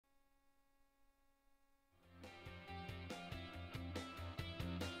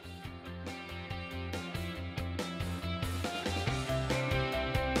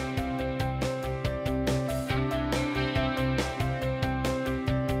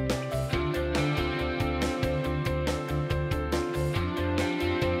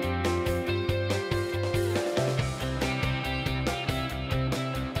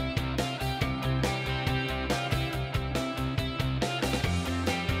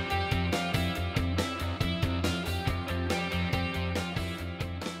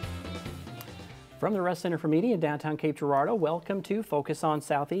From the Russ Center for Media in downtown Cape Girardeau, welcome to Focus on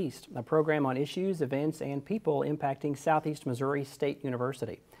Southeast, a program on issues, events, and people impacting Southeast Missouri State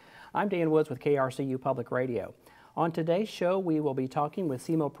University. I'm Dan Woods with KRCU Public Radio. On today's show, we will be talking with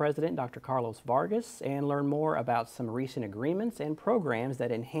SEMO President Dr. Carlos Vargas and learn more about some recent agreements and programs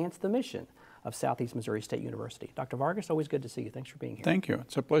that enhance the mission of Southeast Missouri State University. Dr. Vargas, always good to see you. Thanks for being here. Thank you.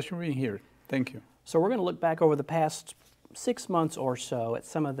 It's a pleasure being here. Thank you. So we're going to look back over the past 6 months or so at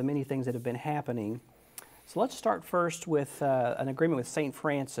some of the many things that have been happening. So let's start first with an agreement with St.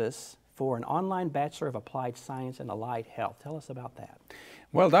 Francis for an online Bachelor of Applied Science and Allied Health. Tell us about that.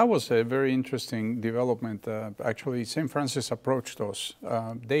 Well, that was a very interesting development. Actually, St. Francis approached us.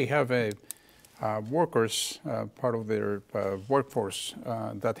 They have a workers, part of their workforce,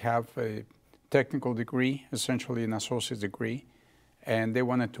 that have a technical degree, essentially an associate's degree, and they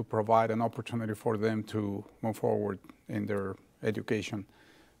wanted to provide an opportunity for them to move forward in their education.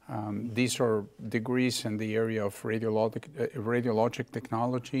 These are degrees in the area of radiologic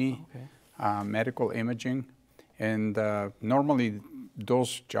technology, medical imaging, and normally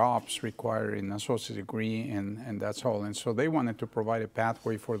those jobs require an associate's degree, and that's all. And so they wanted to provide a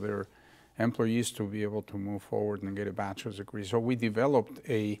pathway for their employees to be able to move forward and get a bachelor's degree. So we developed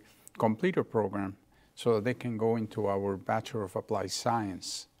a completer program so that they can go into our Bachelor of Applied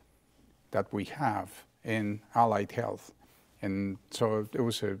Science that we have in Allied Health. And so it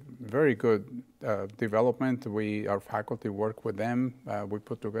was a very good development. Our faculty worked with them. We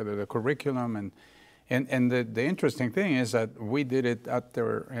put together the curriculum, and the interesting thing is that we did it at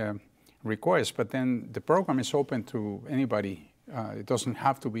their request, but then the program is open to anybody. It doesn't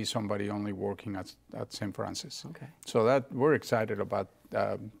have to be somebody only working at St. Francis. Okay. So that we're excited about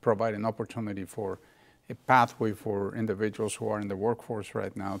providing opportunity for a pathway for individuals who are in the workforce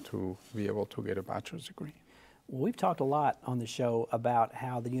right now to be able to get a bachelor's degree. Well, we've talked a lot on the show about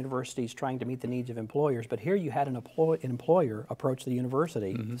how the university is trying to meet the needs of employers, but here you had an employer approach the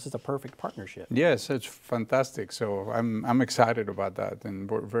university. Mm-hmm. This is a perfect partnership. Yes, it's fantastic. So I'm excited about that, and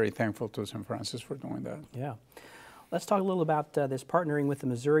we're very thankful to St. Francis for doing that. Yeah. Let's talk a little about this partnering with the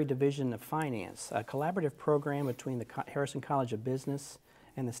Missouri Division of Finance, a collaborative program between the Harrison College of Business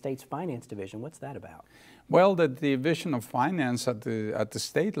and the state's finance division. What's that about? Well, the Division of Finance at the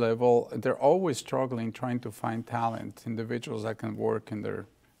state level, they're always struggling trying to find talent, individuals that can work in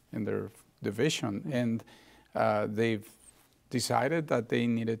their division. Mm-hmm. And they've decided that they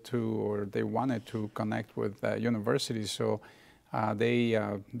needed to, or they wanted to connect with universities. So they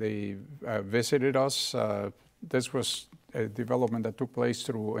visited us. This was a development that took place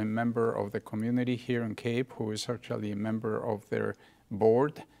through a member of the community here in Cape, who is actually a member of their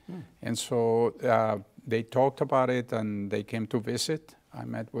board. Mm. And so they talked about it, and they came to visit. I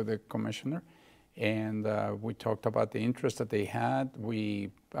met with the commissioner, and we talked about the interest that they had. We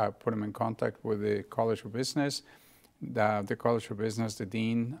put them in contact with the College of Business. The College of Business, the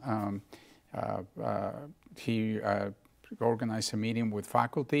dean, he organized a meeting with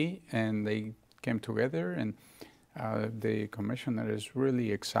faculty, and they came together, and the commissioner is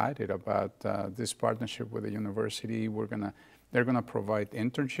really excited about this partnership with the university. They're gonna provide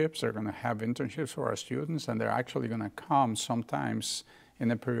internships. They're gonna have internships for our students, and they're actually gonna come sometimes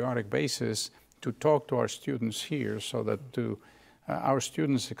in a periodic basis to talk to our students here, so that our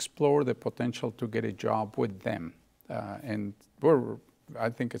students explore the potential to get a job with them. And I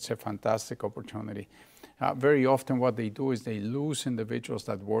think it's a fantastic opportunity. Very often what they do is they lose individuals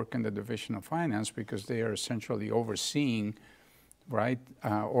that work in the Division of Finance because they are essentially overseeing, right,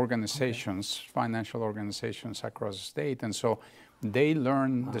 organizations, financial organizations across the state. And so they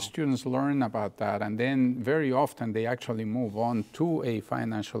learn, the students learn about that, and then very often they actually move on to a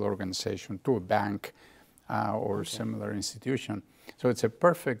financial organization, to a bank or similar institution. So it's a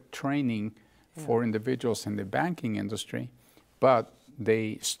perfect training for individuals in the banking industry, but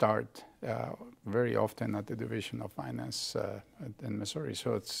they start very often at the Division of Finance in Missouri.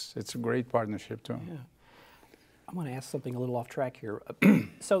 So it's a great partnership too. Yeah. I want to ask something a little off track here.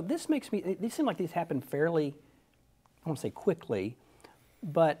 So this makes me, these seem like these happen fairly, I won't say quickly,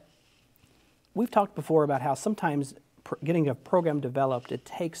 but we've talked before about how sometimes getting a program developed, it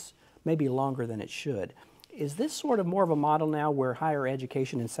takes maybe longer than it should. Is this sort of more of a model now where higher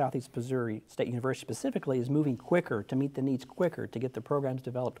education in Southeast Missouri State University specifically is moving quicker to meet the needs quicker, to get the programs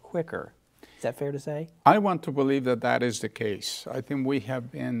developed quicker? Is that fair to say? I want to believe that that is the case. I think we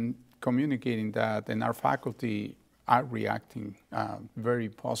have been communicating that, and our faculty are reacting very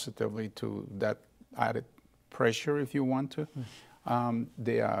positively to that added pressure, if you want to.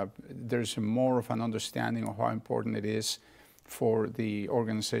 There's more of an understanding of how important it is for the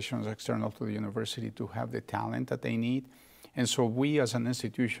organizations external to the university to have the talent that they need. And so we as an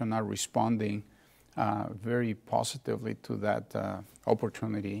institution are responding very positively to that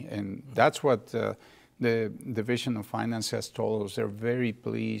opportunity. And that's what the Division of Finance has told us. They're very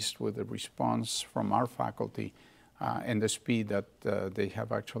pleased with the response from our faculty and the speed that they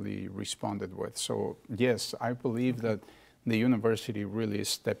have actually responded with. So yes, I believe that the university really is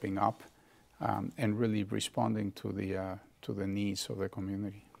stepping up and really responding to the needs of the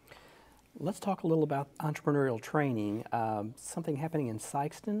community. Let's talk a little about entrepreneurial training. Something happening in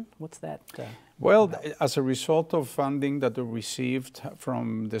Sikeston. What's that? Well, as a result of funding that we received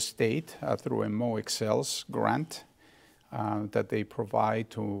from the state through a Mo Excels grant that they provide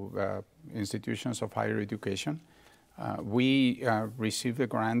to institutions of higher education, we received a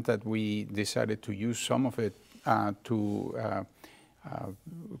grant that we decided to use some of it to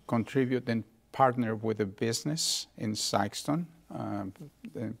contribute and partner with a business in Sikeston,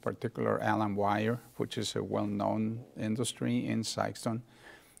 in particular Alan Wire, which is a well-known industry in Sikeston.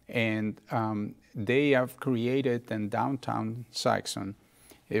 And they have created in downtown Sikeston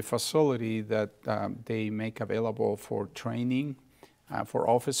a facility that they make available for training, for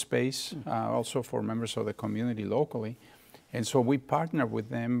office space, also for members of the community locally. And so we partner with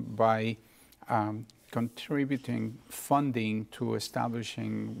them by contributing funding to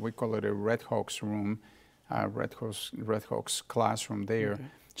establishing, we call it a Red Hawks room, Red Hawks classroom there,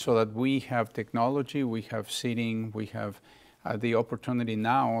 so that we have technology, we have seating, we have the opportunity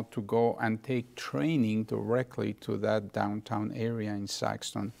now to go and take training directly to that downtown area in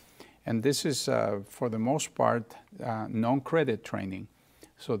Sikeston. And this is, for the most part, non-credit training.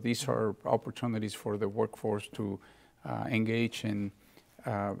 So these are opportunities for the workforce to engage in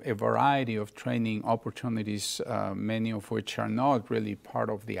a variety of training opportunities, many of which are not really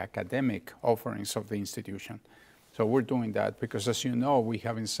part of the academic offerings of the institution. So we're doing that because, as you know, we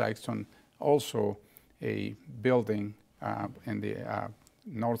have in Sikeston also a building in the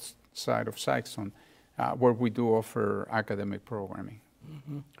north side of Sikeston where we do offer academic programming.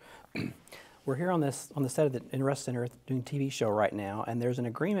 We're here on the set of the Interest Center doing a TV show right now, and there's an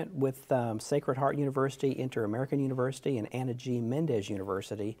agreement with Sacred Heart University, Inter-American University, and Anna G. Mendez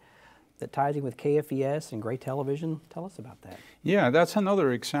University that ties in with KFES and Gray Television. Tell us about that. Yeah, that's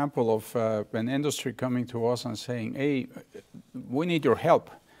another example of an industry coming to us and saying, hey, we need your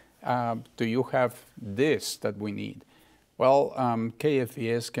help. Do you have this that we need? Well,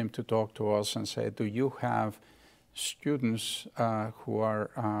 KFES came to talk to us and said, do you have students who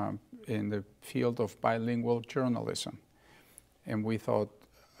are in the field of bilingual journalism? And we thought,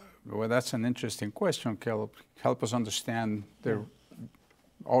 well, that's an interesting question. Help us understand the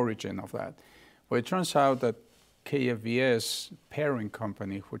origin of that. Well, it turns out that KFVS parent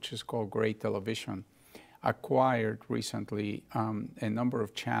company, which is called Gray Television, acquired recently a number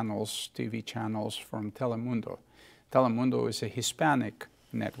of channels, TV channels from Telemundo. Telemundo is a Hispanic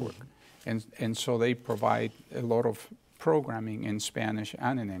network, and so they provide a lot of programming in Spanish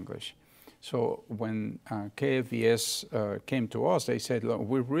and in English. So when KFVS came to us, they said, look,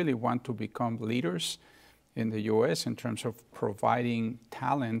 we really want to become leaders in the U.S. in terms of providing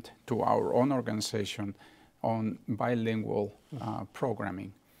talent to our own organization on bilingual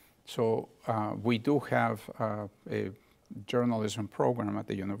programming. So we do have a journalism program at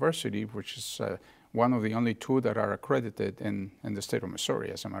the university, which is one of the only two that are accredited in the state of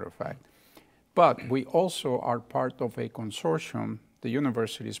Missouri, as a matter of fact. But we also are part of a consortium. The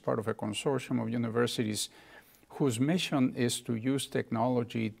university is part of a consortium of universities whose mission is to use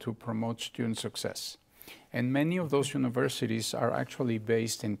technology to promote student success. And many of those universities are actually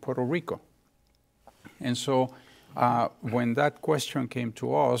based in Puerto Rico. And so when that question came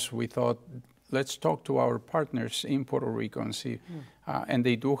to us, we thought, let's talk to our partners in Puerto Rico and see. And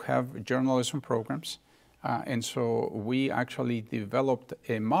they do have journalism programs. And so we actually developed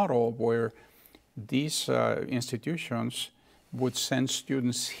a model where these institutions would send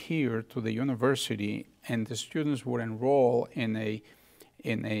students here to the university, and the students would enroll in a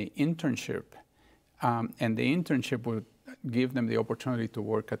internship. And the internship would give them the opportunity to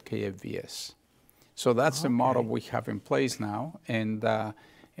work at KFVS. So that's the model we have in place now, and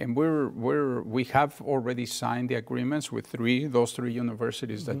we have already signed the agreements with those three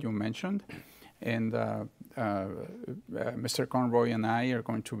universities that you mentioned, and Mr. Conroy and I are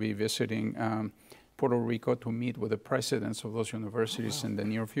going to be visiting Puerto Rico to meet with the presidents of those universities in the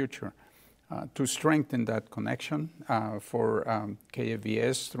near future to strengthen that connection for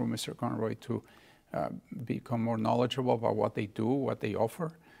KFVS through Mr. Conroy to become more knowledgeable about what they do, what they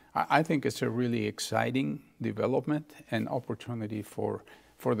offer. I think it's a really exciting development and opportunity for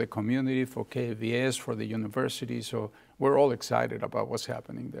the community, for KFVS, for the university. So we're all excited about what's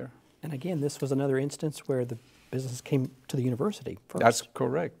happening there. And again, this was another instance where the business came to the university first. That's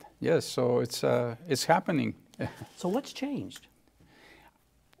correct. Yes, so it's happening. So what's changed?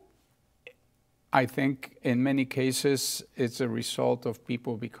 I think in many cases it's a result of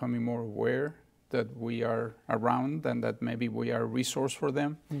people becoming more aware that we are around and that maybe we are a resource for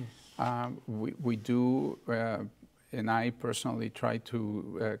them. We do, and I personally try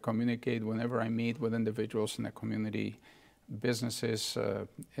to communicate whenever I meet with individuals in the community, businesses,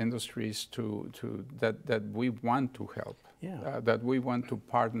 industries, that we want to help, that we want to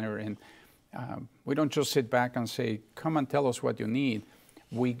partner, and we don't just sit back and say, come and tell us what you need.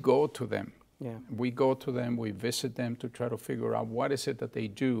 We go to them. Yeah. We go to them, we visit them to try to figure out what is it that they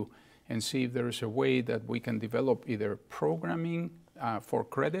do and see if there is a way that we can develop either programming for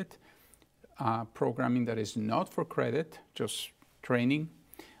credit, programming that is not for credit, just training,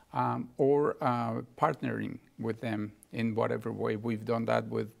 or partnering with them in whatever way. We've done that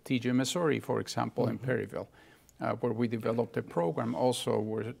with TJ Missouri, for example, in Perryville, where we developed a program also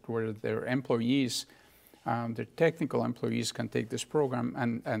where their employees, their technical employees can take this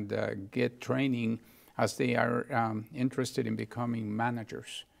program and get training as they are interested in becoming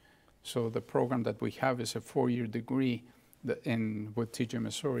managers. So the program that we have is a 4-year degree with TJ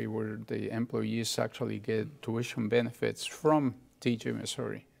Missouri, where the employees actually get tuition benefits from TJ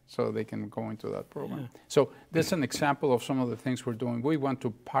Missouri, so they can go into that program. Yeah. So that's an example of some of the things we're doing. We want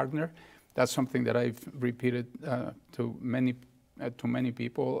to partner. That's something that I've repeated to many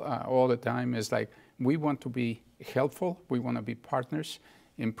people all the time, is like, we want to be helpful. We want to be partners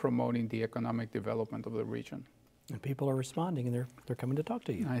in promoting the economic development of the region. And people are responding, and they're coming to talk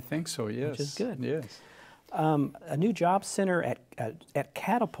to you. I think so, yes. Which is good. Yes. A new job center at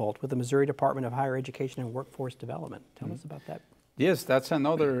Catapult with the Missouri Department of Higher Education and Workforce Development. Tell us about that. Yes, that's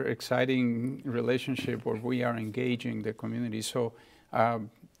another exciting relationship where we are engaging the community. So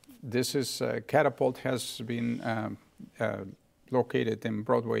this is, Catapult has been located on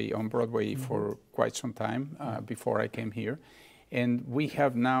Broadway for quite some time before I came here. And we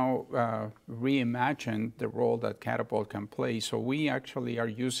have now reimagined the role that Catapult can play. So we actually are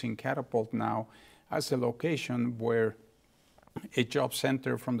using Catapult now as a location where a job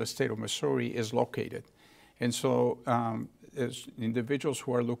center from the state of Missouri is located. And so as individuals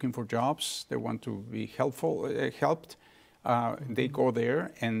who are looking for jobs, they want to be helped, they go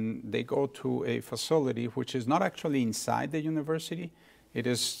there, and they go to a facility which is not actually inside the university. It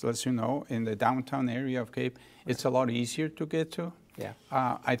is, as you know, in the downtown area of Cape. It's a lot easier to get to. Yeah.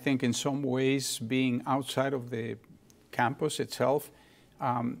 I think in some ways being outside of the campus itself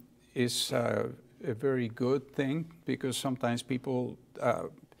is a very good thing, because sometimes people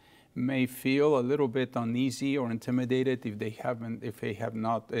may feel a little bit uneasy or intimidated if they have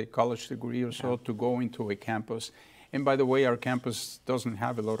not a college degree or so to go into a campus. And by the way, our campus doesn't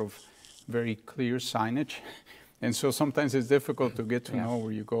have a lot of very clear signage. And so sometimes it's difficult to get to know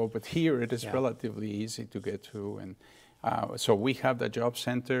where you go, but here it is relatively easy to get to. And so we have the job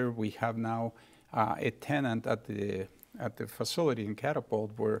center. We have now a tenant at the facility in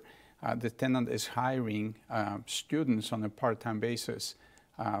Catapult, where the tenant is hiring students on a part-time basis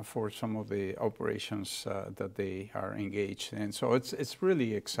for some of the operations that they are engaged in. So it's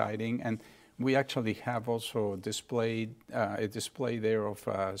really exciting. And we actually have also displayed a display there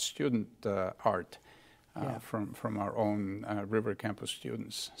of student art. From our own River Campus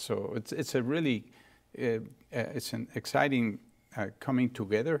students. So it's a really, it's an exciting coming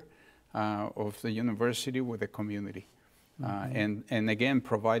together of the university with the community. And again,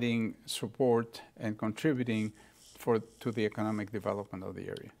 providing support and contributing to the economic development of the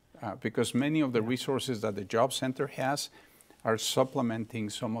area. Because many of the resources that the Job Center has are supplementing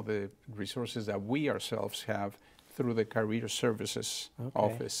some of the resources that we ourselves have through the Career Services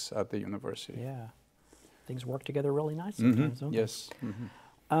Office at the university. Yeah. Things work together really nice sometimes, don't they? Yes.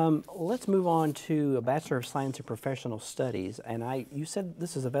 Let's move on to a Bachelor of Science in Professional Studies. And you said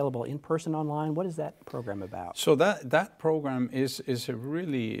this is available in person, online. What is that program about? So that program is a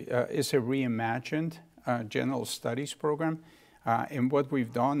really is a reimagined general studies program. And what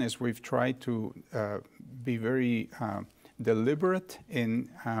we've done is we've tried to be very deliberate in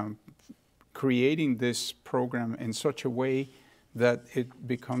creating this program in such a way that it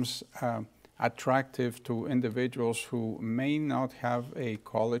becomes attractive to individuals who may not have a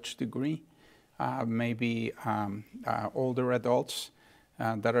college degree, maybe older adults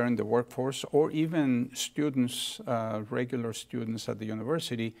that are in the workforce, or even students, regular students at the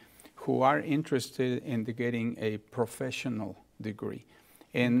university, who are interested in getting a professional degree.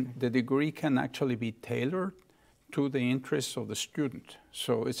 And the degree can actually be tailored to the interests of the student.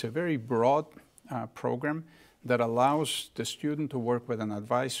 So it's a very broad program that allows the student to work with an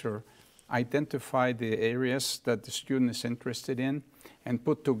advisor, identify the areas that the student is interested in, and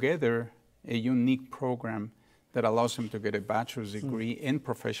put together a unique program that allows them to get a bachelor's degree in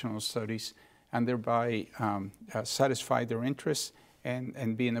professional studies and thereby satisfy their interests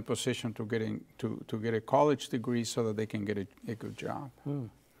and be in a position to get a college degree so that they can get a good job.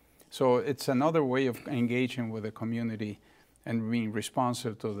 So it's another way of engaging with the community and being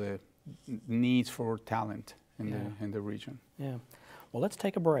responsive to the needs for talent in the region. Yeah. Well, let's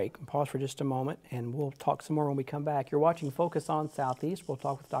take a break and pause for just a moment, and we'll talk some more when we come back. You're watching Focus on Southeast. We'll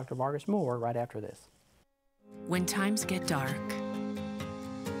talk with Dr. Vargas more right after this. When times get dark,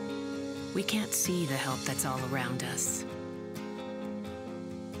 we can't see the help that's all around us.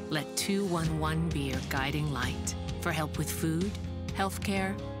 Let 211 be your guiding light for help with food,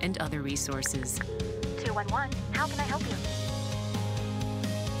 healthcare, and other resources. 211, how can I help you?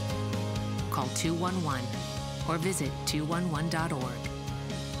 Call 211 or visit 211.org.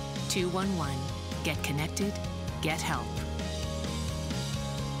 211, get connected, get help.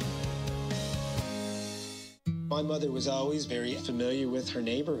 My mother was always very familiar with her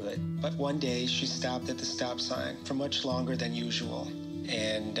neighborhood, but one day she stopped at the stop sign for much longer than usual.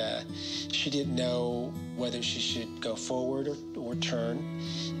 And she didn't know whether she should go forward or turn,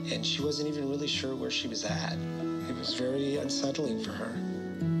 and she wasn't even really sure where she was at. It was very unsettling for her.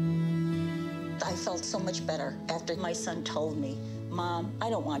 I felt so much better after my son told me, "Mom, I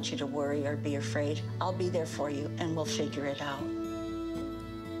don't want you to worry or be afraid. I'll be there for you and we'll figure it out."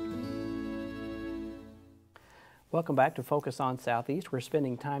 Welcome back to Focus on Southeast. We're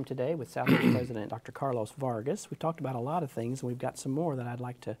spending time today with Southeast President Dr. Carlos Vargas. We've talked about a lot of things, and we've got some more that I'd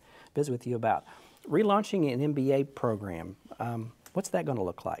like to visit with you about. Relaunching an MBA program, what's that going to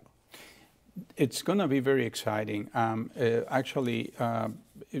look like? It's going to be very exciting.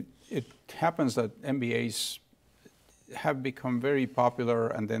 It happens that MBAs have become very popular,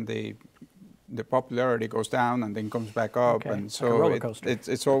 and then the popularity goes down and then comes back up, and so like a roller coaster.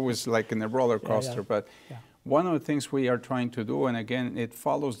 It's always like in a roller coaster. But one of the things we are trying to do, and again, it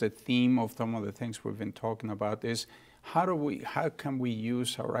follows the theme of some of the things we've been talking about, is how can we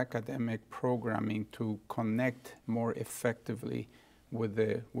use our academic programming to connect more effectively with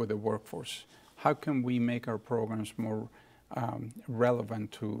the workforce? How can we make our programs more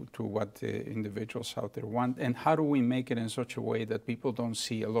relevant to what the individuals out there want, and how do we make it in such a way that people don't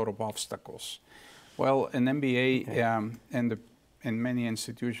see a lot of obstacles? Well, an MBA and many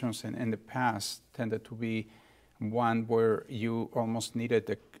institutions in the past tended to be one where you almost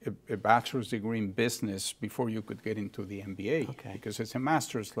needed a bachelor's degree in business before you could get into the MBA, because it's a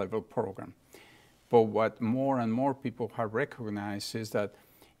master's level program. But what more and more people have recognized is that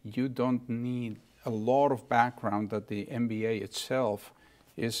you don't need a lot of background, that the MBA itself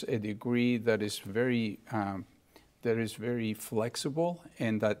is a degree that is very flexible,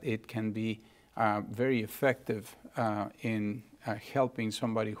 and that it can be very effective in helping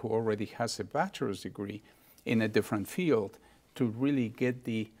somebody who already has a bachelor's degree in a different field to really get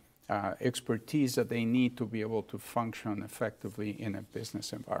the expertise that they need to be able to function effectively in a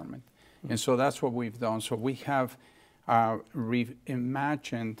business environment. And so that's what we've done. So we have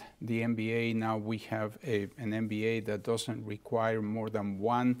reimagined the MBA. Now we have an MBA that doesn't require more than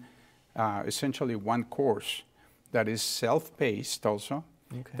essentially one course that is self-paced also,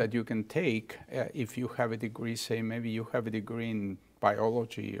 that you can take if you have a degree, say maybe you have a degree in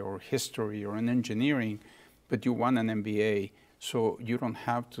biology or history or in engineering, but you want an MBA, so you don't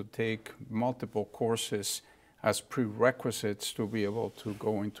have to take multiple courses as prerequisites to be able to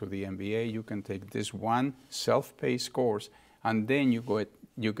go into the MBA. You can take this one self-paced course, and then you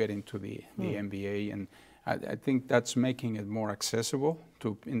get into the MBA. And I think that's making it more accessible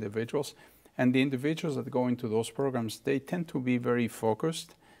to individuals. And the individuals that go into those programs, they tend to be very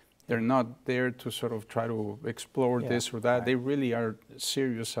focused. They're not there to sort of try to explore this or that. Right. They really are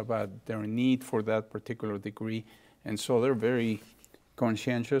serious about their need for that particular degree. And so they're very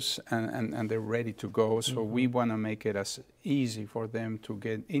conscientious and they're ready to go. So we want to make it as easy for them to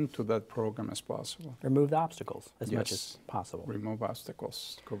get into that program as possible. Remove the obstacles as much as possible. Remove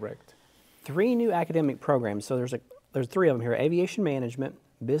obstacles, correct. 3 new academic programs. So there's 3 of them here: aviation management,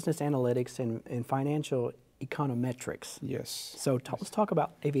 business analytics, and financial econometrics. Yes. So let's talk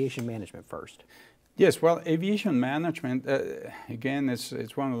about aviation management first. Yes, well, aviation management, again,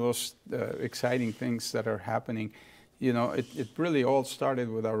 it's one of those exciting things that are happening. You know, it really all started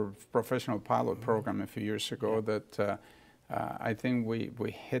with our professional pilot program a few years ago that I think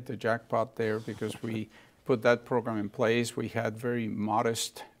we hit the jackpot there, because we put that program in place. We had very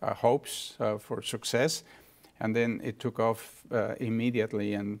modest hopes for success. And then it took off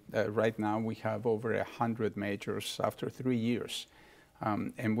immediately, and right now we have over 100 majors after 3 years.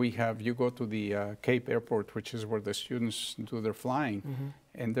 And we have, you go to the Cape Airport, which is where the students do their flying,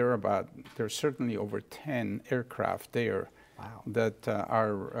 and there's certainly over 10 aircraft there. Wow. That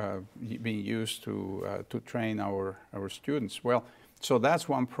are being used to train our students. Well, so that's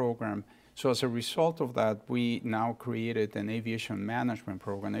one program. So as a result of that, we now created an aviation management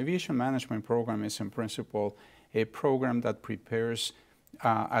program. Aviation management program is in principle a program that prepares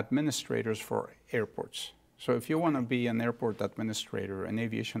administrators for airports. So if you want to be an airport administrator, an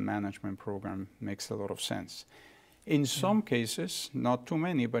aviation management program makes a lot of sense. In some cases, not too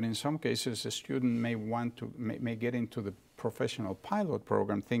many, but in some cases, a student may get into the professional pilot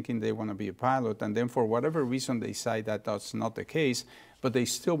program thinking they want to be a pilot, and then for whatever reason they decide that that's not the case, but they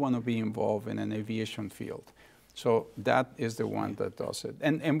still want to be involved in an aviation field. So that is the one that does it.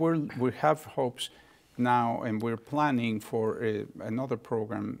 And we have hopes now, and we're planning for another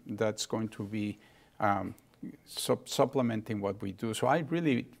program that's going to be supplementing what we do. So I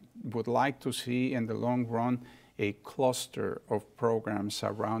really would like to see in the long run a cluster of programs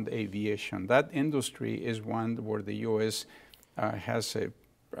around aviation. That industry is one where the U.S. Has a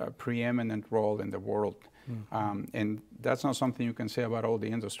preeminent role in the world. And that's not something you can say about all the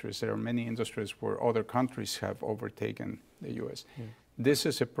industries. There are many industries where other countries have overtaken the U.S. This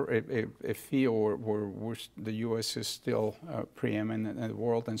is a field where the U.S. is still preeminent in the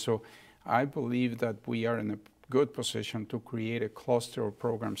world. And so I believe that we are in a good position to create a cluster of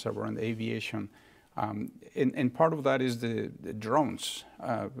programs around aviation. And part of that is the drones.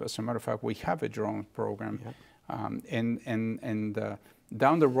 As a matter of fact, we have a drone program. And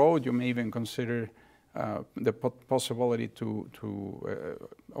down the road, you may even consider the possibility to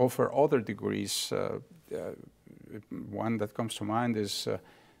offer other degrees. One that comes to mind is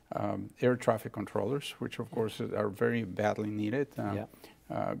air traffic controllers, which of course are very badly needed.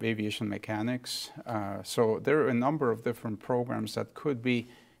 Aviation mechanics. So there are a number of different programs that could be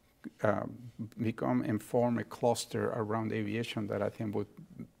form a cluster around aviation that I think would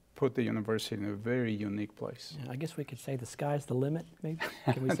put the university in a very unique place. Yeah, I guess we could say the sky's the limit, maybe?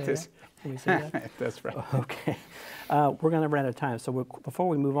 Can we say that? Can we say that? That's right. Okay. We're going to run out of time. So before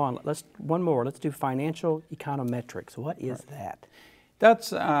we move on, let's do financial econometrics. What is that?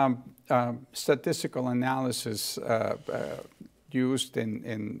 That's statistical analysis used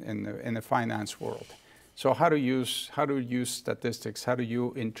in the finance world. So how to use statistics? How do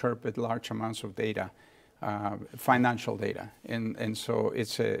you interpret large amounts of data, financial data? And so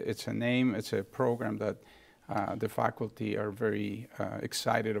it's a program that the faculty are very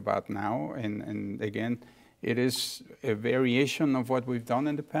excited about now. And again, it is a variation of what we've done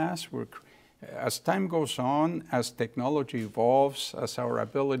in the past. As time goes on, as technology evolves, as our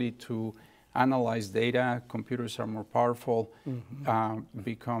ability to analyze data, computers are more powerful,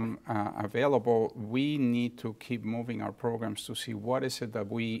 become available, we need to keep moving our programs to see what is it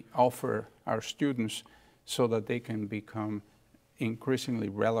that we offer our students so that they can become increasingly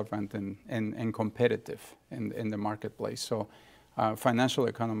relevant and competitive in the marketplace. So financial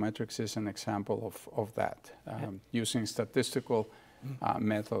econometrics is an example of that, using statistical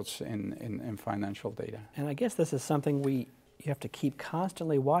methods in financial data. And I guess this is something you have to keep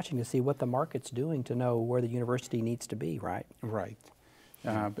constantly watching to see what the market's doing to know where the university needs to be, right? Right.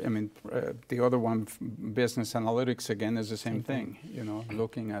 The other one, business analytics, again, is the same thing. You know,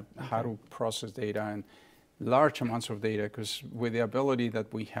 looking at how to process data and large amounts of data, because with the ability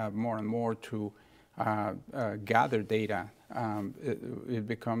that we have more and more to gather data, it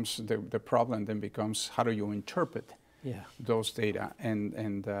becomes the problem. Then becomes how do you interpret those data,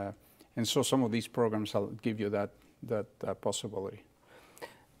 and so some of these programs will give you that possibility.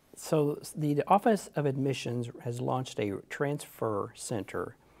 So the Office of Admissions has launched a transfer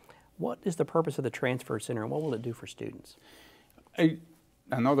center. What is the purpose of the transfer center, and what will it do for students?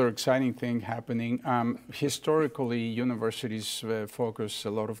 Another exciting thing happening. Historically, universities focus a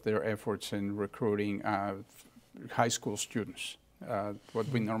lot of their efforts in recruiting high school students, what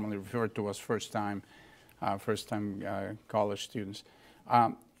we normally refer to as first-time college students,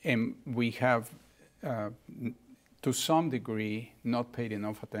 and we have to some degree, not paid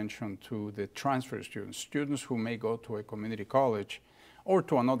enough attention to the transfer students who may go to a community college or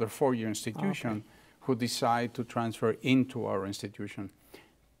to another four-year institution who decide to transfer into our institution.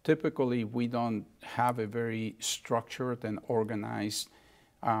 Typically, we don't have a very structured and organized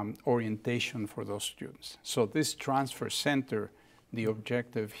orientation for those students. So this transfer center, the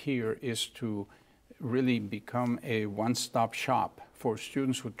objective here is to really become a one-stop shop for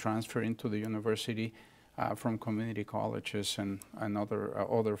students who transfer into the university from community colleges and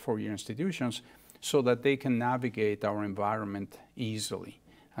other four-year institutions, so that they can navigate our environment easily,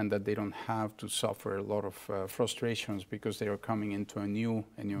 and that they don't have to suffer a lot of frustrations because they are coming into a new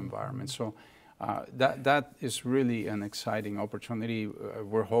environment. So that is really an exciting opportunity.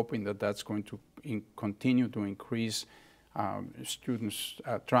 We're hoping that that's going to continue to increase students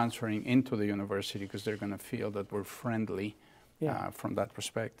transferring into the university, because they're going to feel that we're friendly. From that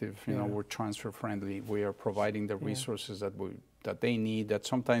perspective, you know, we're transfer friendly. We are providing the resources that they need. That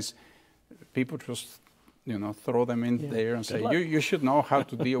sometimes people just, you know, throw them in there and say, you should know how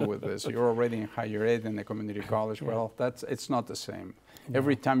to deal with this. You're already in higher ed in a community college. Well, it's not the same.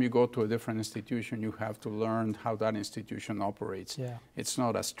 Every time you go to a different institution, you have to learn how that institution operates. It's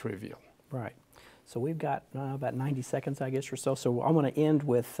not as trivial. Right. So we've got about 90 seconds, I guess, or so. So I want to end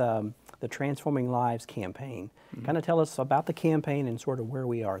with the Transforming Lives campaign. Kind of tell us about the campaign and sort of where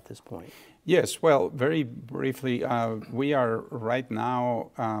we are at this point. Yes, well, very briefly, we are right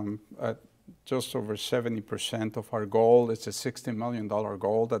now at just over 70% of our goal. It's a $60 million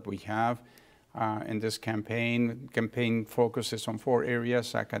goal that we have in this campaign. Campaign focuses on 4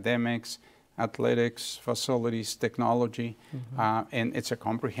 areas: academics, athletics, facilities, technology, and it's a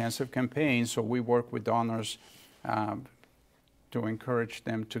comprehensive campaign. So we work with donors to encourage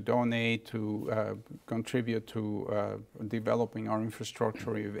them to donate, to contribute to developing our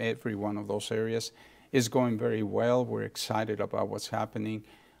infrastructure in every one of those areas. It's going very well. We're excited about what's happening.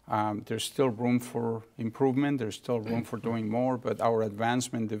 There's still room for improvement. There's still room for doing more, but our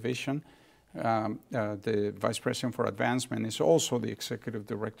advancement division, the Vice President for Advancement, is also the Executive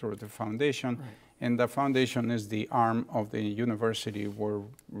Director of the Foundation. And the Foundation is the arm of the university where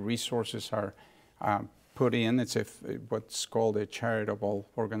resources are put in. It's what's called a charitable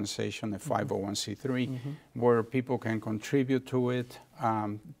organization, a 501c3, where people can contribute to it,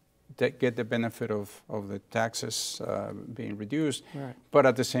 get the benefit of the taxes being reduced, but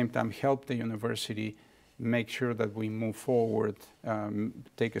at the same time help the university make sure that we move forward,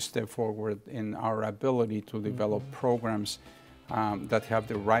 take a step forward in our ability to develop programs that have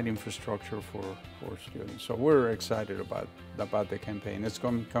the right infrastructure for students. So we're excited about the campaign. It's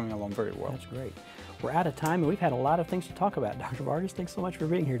coming along very well. That's great. We're out of time, and we've had a lot of things to talk about. Dr. Vargas, thanks so much for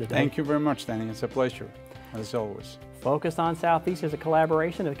being here today. Thank you very much, Danny. It's a pleasure, as always. Focus on Southeast is a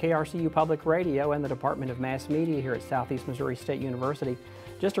collaboration of KRCU Public Radio and the Department of Mass Media here at Southeast Missouri State University.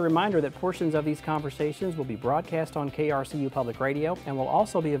 Just a reminder that portions of these conversations will be broadcast on KRCU Public Radio and will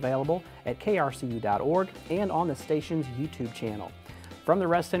also be available at krcu.org and on the station's YouTube channel. From the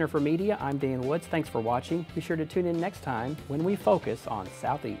Rest Center for Media, I'm Dan Woods. Thanks for watching. Be sure to tune in next time when we focus on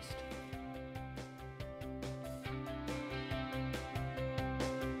Southeast.